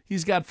that,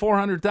 he's got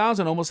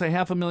 $400,000, almost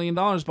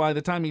 $500,000 by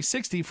the time he's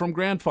 60 from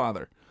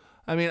grandfather.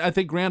 I mean, I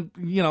think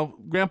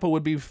Grandpa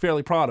would be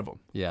fairly proud of him.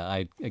 Yeah,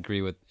 I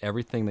agree with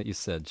everything that you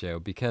said, Joe,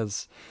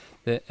 because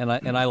and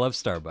I love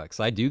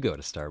Starbucks. I do go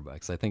to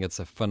Starbucks. I think it's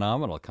a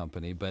phenomenal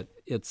company, but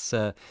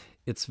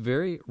it's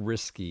very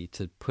risky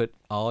to put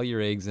all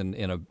your eggs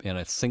in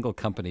a single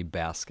company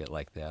basket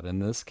like that. In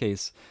this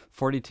case,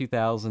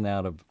 $42,000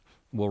 out of,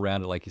 we'll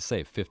round it, like you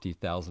say,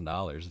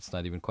 $50,000. It's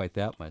not even quite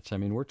that much. I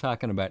mean, we're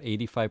talking about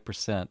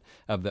 85%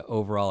 of the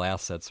overall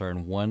assets are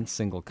in one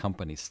single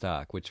company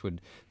stock, which would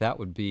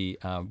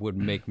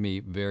make me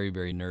very,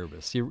 very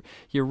nervous.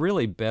 You're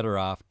really better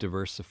off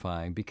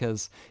diversifying,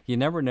 because you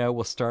never know,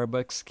 will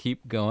Starbucks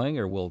keep going,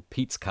 or will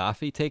Peet's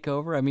Coffee take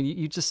over? I mean,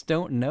 you just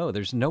don't know.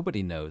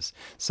 Nobody knows.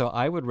 So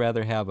I would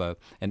rather have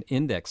an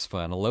index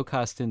fund, a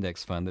low-cost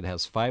index fund that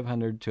has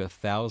 500 to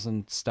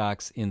 1,000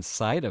 stocks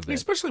inside of it.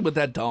 Especially with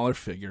that dollar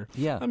figure.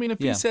 Yeah. I mean, if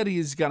he said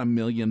he's got $1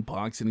 million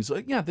and he's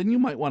like, yeah, then you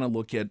might want to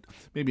look at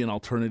maybe an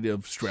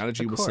alternative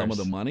strategy with some of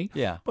the money.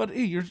 Yeah. But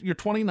hey, you're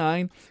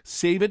 29,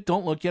 save it,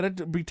 don't look at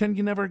it, pretend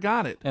you never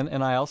got it.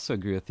 And I also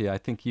agree with you. I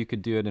think you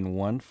could do it in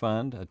one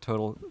fund, a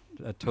total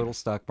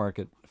stock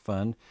market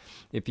fund.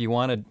 If you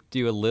want to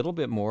do a little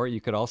bit more,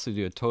 you could also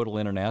do a total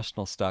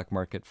international stock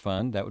market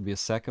fund. That would be a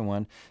second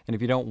one. And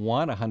if you don't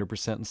want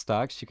 100% in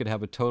stocks, you could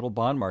have a total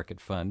bond market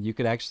fund. You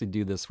could actually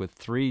do this with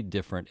 3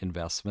 different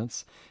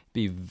investments.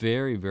 Be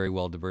very, very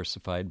well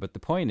diversified. But the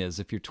point is,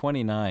 if you're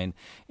 29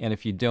 and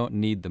if you don't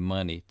need the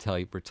money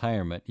till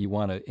retirement, you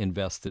want to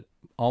invest it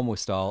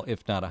almost all,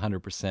 if not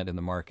 100% in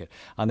the market.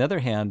 On the other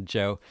hand,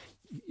 Joe,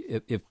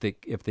 if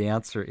the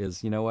answer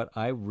is, you know what,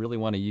 I really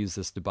want to use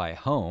this to buy a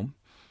home,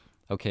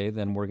 okay,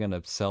 then we're going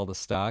to sell the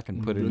stock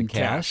and put it in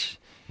cash,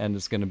 and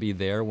it's going to be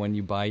there when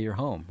you buy your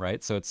home,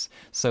 right? So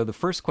the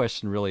first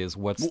question really is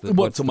what's the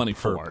money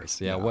purpose?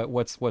 for? Yeah,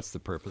 what's the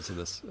purpose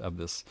of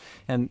this?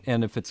 And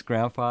if it's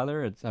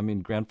grandfather,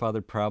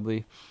 grandfather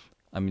probably,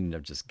 they're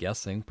just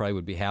guessing, probably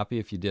would be happy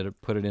if you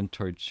put it in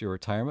towards your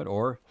retirement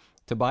or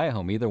to buy a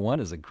home. Either one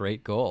is a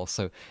great goal.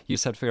 So you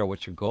just have to figure out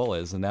what your goal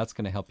is, and that's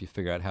going to help you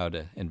figure out how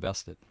to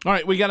invest it. All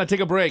right, we got to take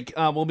a break.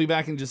 We'll be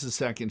back in just a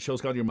second.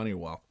 Show's called Your Money or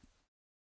Wealth.